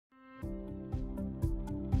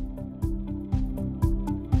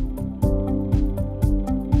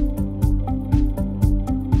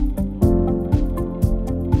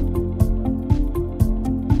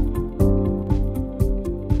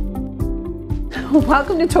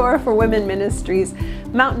Welcome to Torah for Women Ministries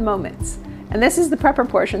Mountain Moments. And this is the Prepper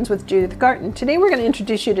Portions with Judith Garten. Today we're going to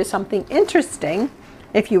introduce you to something interesting.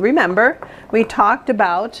 If you remember, we talked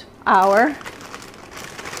about our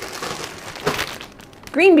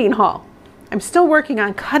green bean haul. I'm still working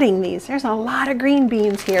on cutting these. There's a lot of green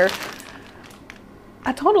beans here.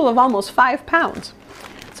 A total of almost 5 pounds.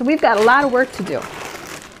 So we've got a lot of work to do.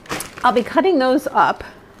 I'll be cutting those up,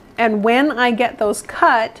 and when I get those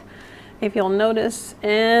cut, if you'll notice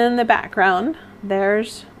in the background,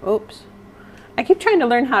 there's, oops, I keep trying to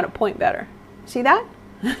learn how to point better. See that?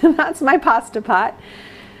 That's my pasta pot.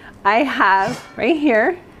 I have right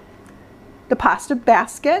here the pasta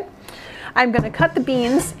basket. I'm going to cut the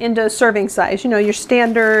beans into a serving size, you know, your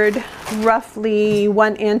standard roughly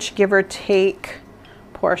 1 inch give or take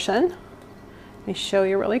portion. Let me show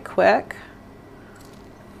you really quick.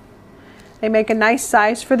 They make a nice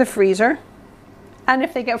size for the freezer. And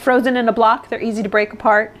if they get frozen in a block, they're easy to break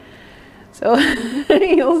apart. So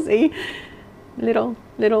you'll see little,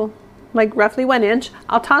 like roughly 1 inch.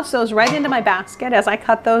 I'll toss those right into my basket as I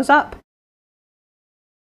cut those up.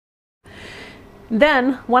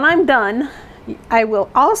 Then when I'm done, I will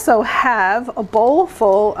also have a bowl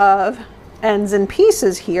full of ends and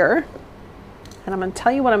pieces here. And I'm going to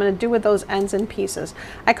tell you what I'm going to do with those ends and pieces.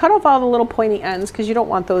 I cut off all the little pointy ends because you don't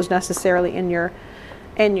want those necessarily in your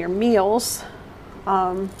meals.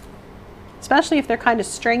 Especially if they're kind of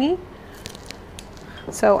stringy.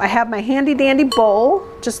 So I have my handy dandy bowl,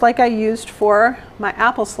 just like I used for my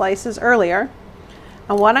apple slices earlier.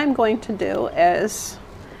 And what I'm going to do is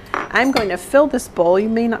I'm going to fill this bowl. You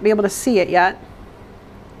may not be able to see it yet.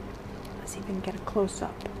 Let's see if we can get a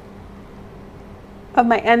close-up of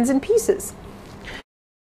my ends and pieces.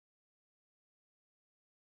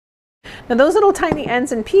 Now those little tiny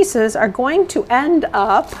ends and pieces are going to end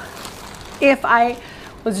up, if I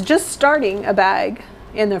was just starting a bag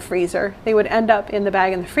in the freezer, they would end up in the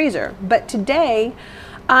bag in the freezer. But today,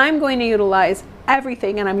 I'm going to utilize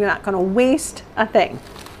everything and I'm not going to waste a thing.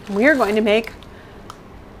 We're going to make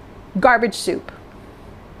garbage soup.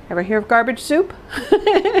 Ever hear of garbage soup?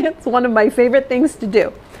 It's one of my favorite things to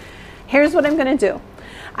do. Here's what I'm going to do.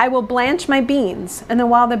 I will blanch my beans, and then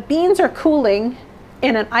while the beans are cooling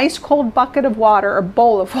in an ice cold bucket of water or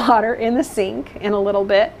bowl of water in the sink in a little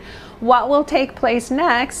bit, what will take place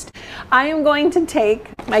next, I am going to take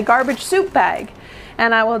my garbage soup bag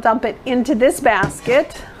and I will dump it into this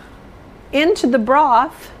basket, into the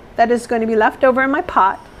broth that is going to be left over in my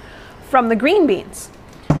pot from the green beans.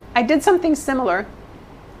 I did something similar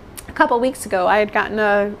a couple weeks ago. I had gotten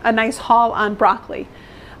a nice haul on broccoli.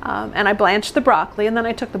 And I blanched the broccoli, and then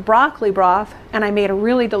I took the broccoli broth and I made a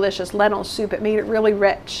really delicious lentil soup. It made it really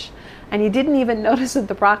rich, and you didn't even notice that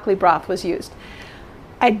the broccoli broth was used.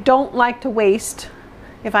 I don't like to waste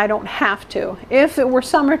if I don't have to. If it were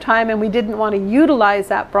summertime and we didn't want to utilize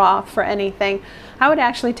that broth for anything, I would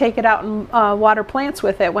actually take it out and water plants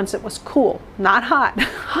with it once it was cool, not hot.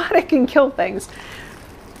 Hot, it can kill things.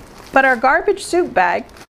 But our garbage soup bag,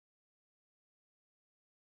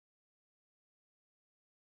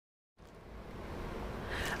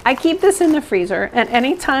 I keep this in the freezer, and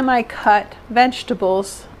anytime I cut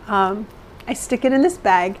vegetables, I stick it in this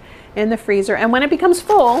bag in the freezer, and when it becomes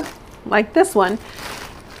full, like this one,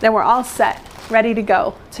 then we're all set, ready to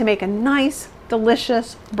go to make a nice,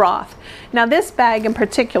 delicious broth. Now this bag in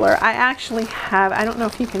particular, I actually have, I don't know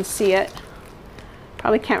if you can see it,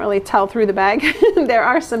 probably can't really tell through the bag. There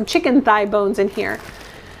are some chicken thigh bones in here.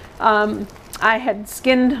 I had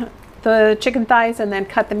skinned the chicken thighs and then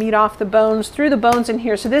cut the meat off the bones, threw the bones in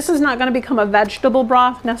here. So this is not going to become a vegetable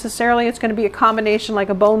broth necessarily. It's going to be a combination like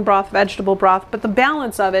a bone broth, vegetable broth, but the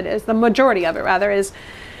balance of it is, the majority of it rather, is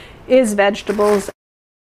vegetables.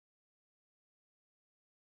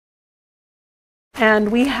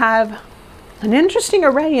 And we have an interesting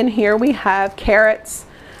array in here. We have carrots.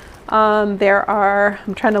 There are,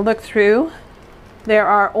 I'm trying to look through, there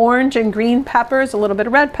are orange and green peppers, a little bit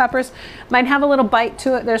of red peppers. Might have a little bite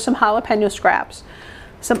to it. There's some jalapeno scraps.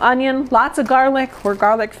 Some onion, lots of garlic. We're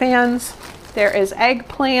garlic fans. There is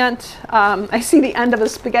eggplant. I see the end of a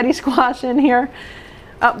spaghetti squash in here.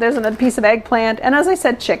 Oh, there's another piece of eggplant. And as I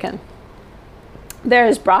said, chicken.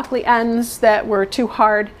 There's broccoli ends that were too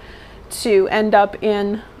hard to end up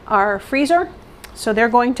in our freezer. So they're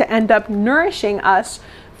going to end up nourishing us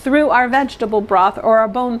through our vegetable broth or our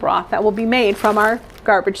bone broth that will be made from our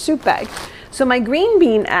garbage soup bag. So my green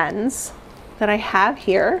bean ends that I have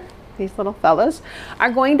here, these little fellas,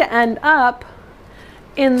 are going to end up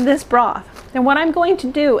in this broth. And what I'm going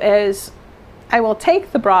to do is I will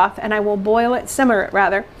take the broth and I will boil it, simmer it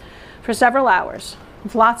rather, for several hours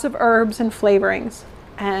with lots of herbs and flavorings.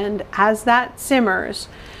 And as that simmers,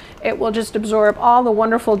 it will just absorb all the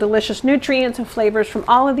wonderful, delicious nutrients and flavors from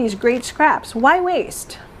all of these great scraps. Why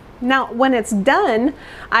waste? Now, when it's done,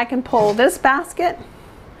 I can pull this basket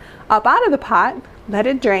up out of the pot, let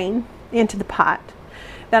it drain into the pot.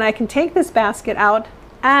 Then I can take this basket out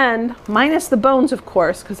and, minus the bones of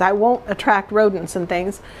course, because I won't attract rodents and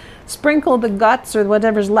things, sprinkle the guts or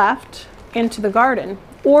whatever's left into the garden.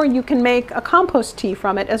 Or you can make a compost tea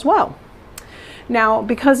from it as well. Now,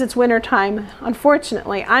 because it's winter time,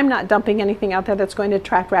 unfortunately, I'm not dumping anything out there that's going to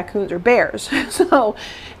attract raccoons or bears. So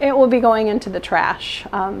it will be going into the trash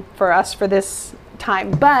for us for this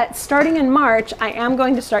time. But starting in March, I am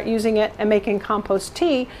going to start using it and making compost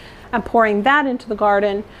tea and pouring that into the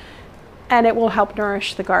garden, and it will help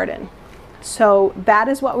nourish the garden. So that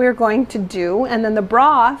is what we're going to do. And then the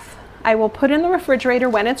broth, I will put in the refrigerator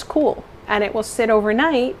when it's cool, and it will sit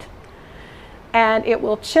overnight and it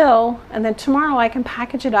will chill, and then tomorrow I can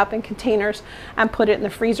package it up in containers and put it in the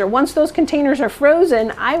freezer. Once those containers are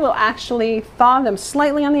frozen, I will actually thaw them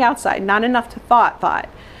slightly on the outside, not enough to thaw it,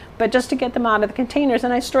 but just to get them out of the containers,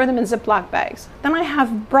 and I store them in Ziploc bags. Then I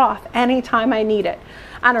have broth anytime I need it.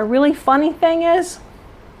 And a really funny thing is,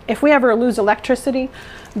 if we ever lose electricity,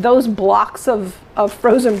 those blocks of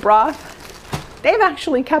frozen broth, they've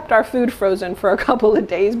actually kept our food frozen for a couple of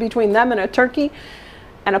days between them and a turkey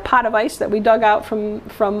and a pot of ice that we dug out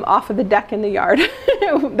from off of the deck in the yard.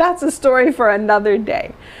 That's a story for another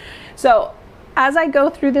day. So as I go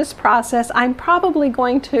through this process, I'm probably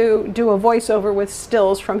going to do a voiceover with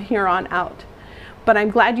stills from here on out. But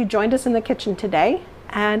I'm glad you joined us in the kitchen today,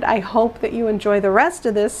 and I hope that you enjoy the rest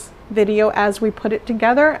of this video as we put it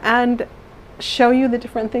together and show you the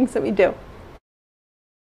different things that we do.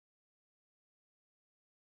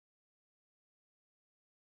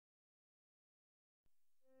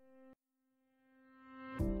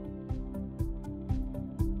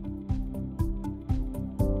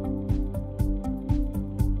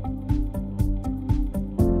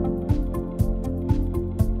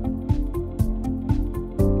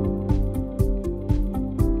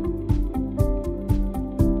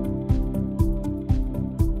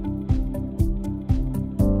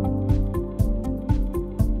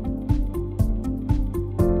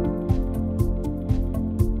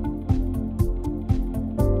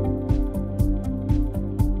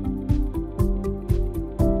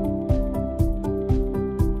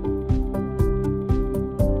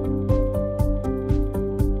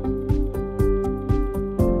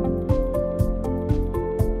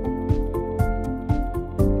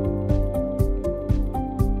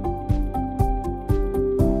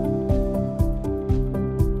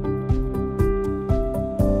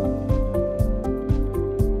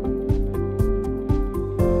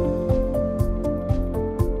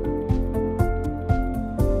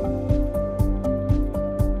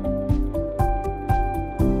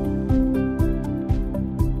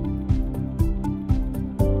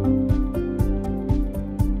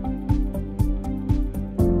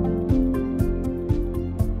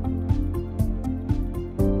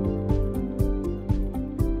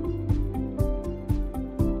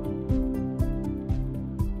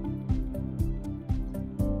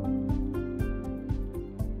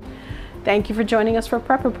 Thank you for joining us for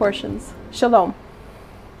Prepper Portions. Shalom.